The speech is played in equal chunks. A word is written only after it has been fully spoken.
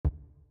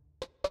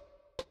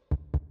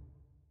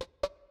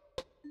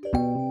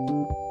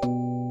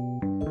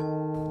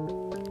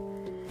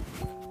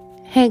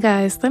Hey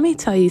guys, let me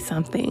tell you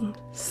something.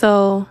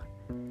 So,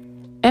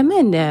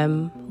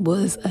 Eminem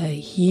was a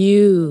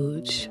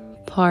huge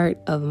part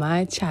of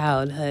my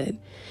childhood.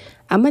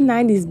 I'm a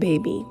 90s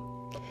baby.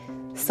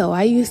 So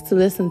I used to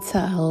listen to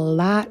a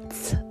lot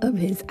of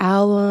his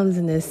albums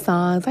and his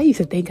songs. I used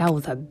to think I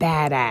was a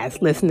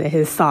badass listening to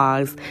his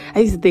songs.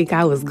 I used to think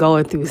I was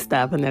going through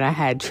stuff and that I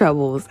had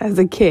troubles as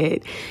a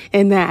kid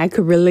and that I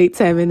could relate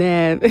to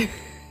Eminem.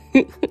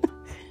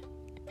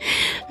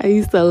 I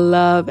used to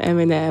love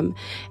Eminem.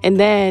 And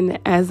then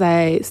as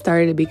I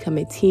started to become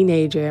a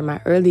teenager in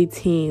my early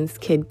teens,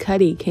 Kid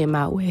Cudi came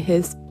out with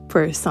his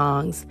first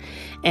songs.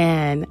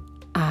 And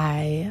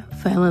I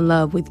fell in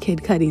love with Kid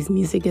Cudi's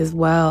music as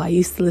well. I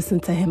used to listen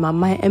to him on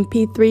my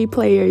MP3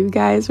 player. You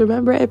guys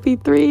remember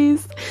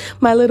MP3s?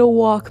 My little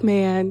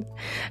Walkman.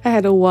 I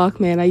had a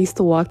Walkman. I used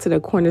to walk to the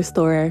corner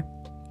store.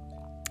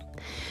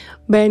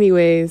 But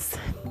anyways,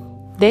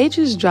 they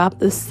just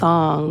dropped a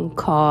song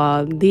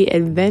called The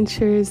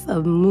Adventures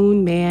of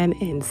Moon Man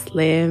and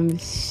Slim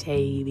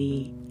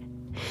Shady.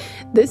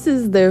 This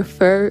is their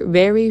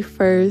very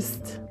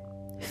first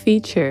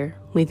feature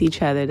with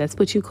each other. That's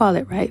what you call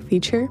it, right?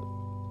 Feature?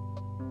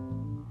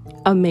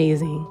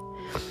 Amazing.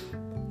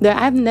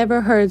 I've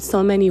never heard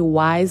so many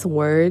wise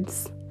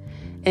words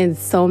and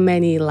so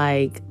many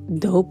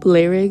dope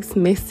lyrics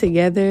mixed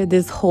together.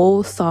 This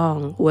whole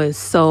song was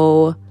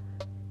so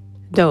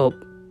dope.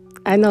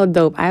 I know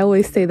dope. I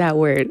always say that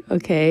word,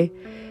 okay?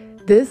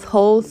 This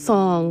whole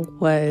song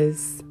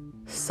was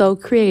so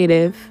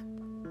creative,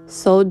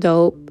 so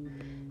dope,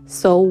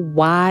 so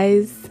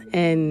wise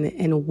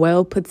and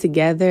well put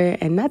together.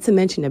 And not to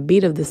mention the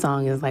beat of the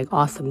song is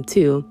awesome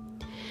too.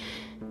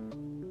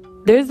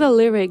 There's a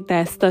lyric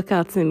that stuck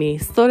out to me.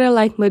 Sort of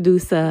like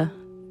Medusa,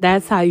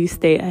 that's how you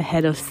stay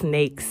ahead of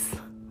snakes.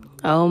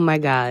 Oh my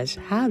gosh,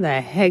 how the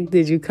heck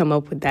did you come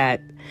up with that?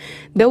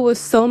 There was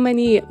so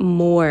many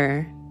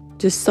more.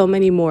 Just so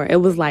many more. It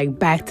was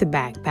back to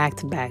back, back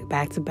to back,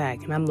 back to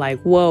back. And I'm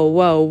like, whoa,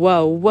 whoa,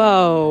 whoa,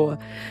 whoa.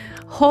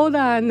 Hold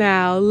on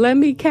now. Let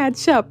me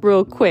catch up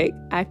real quick.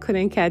 I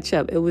couldn't catch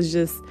up. It was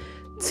just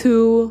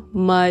too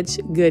much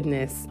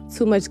goodness.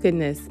 Too much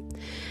goodness.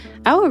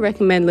 I would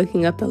recommend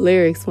looking up the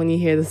lyrics when you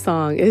hear the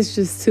song. It's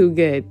just too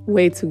good.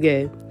 Way too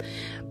good.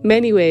 But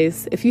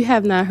anyways, if you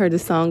have not heard the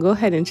song, go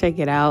ahead and check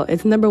it out.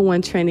 It's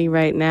 #1 trending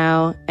right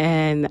now.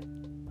 And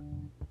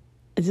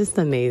it's just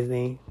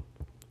amazing.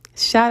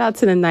 Shout out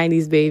to the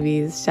 90s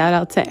babies. Shout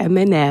out to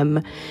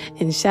Eminem.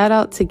 And shout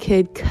out to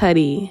Kid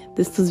Cudi.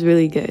 This was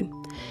really good.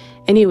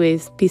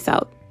 Anyways, peace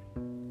out.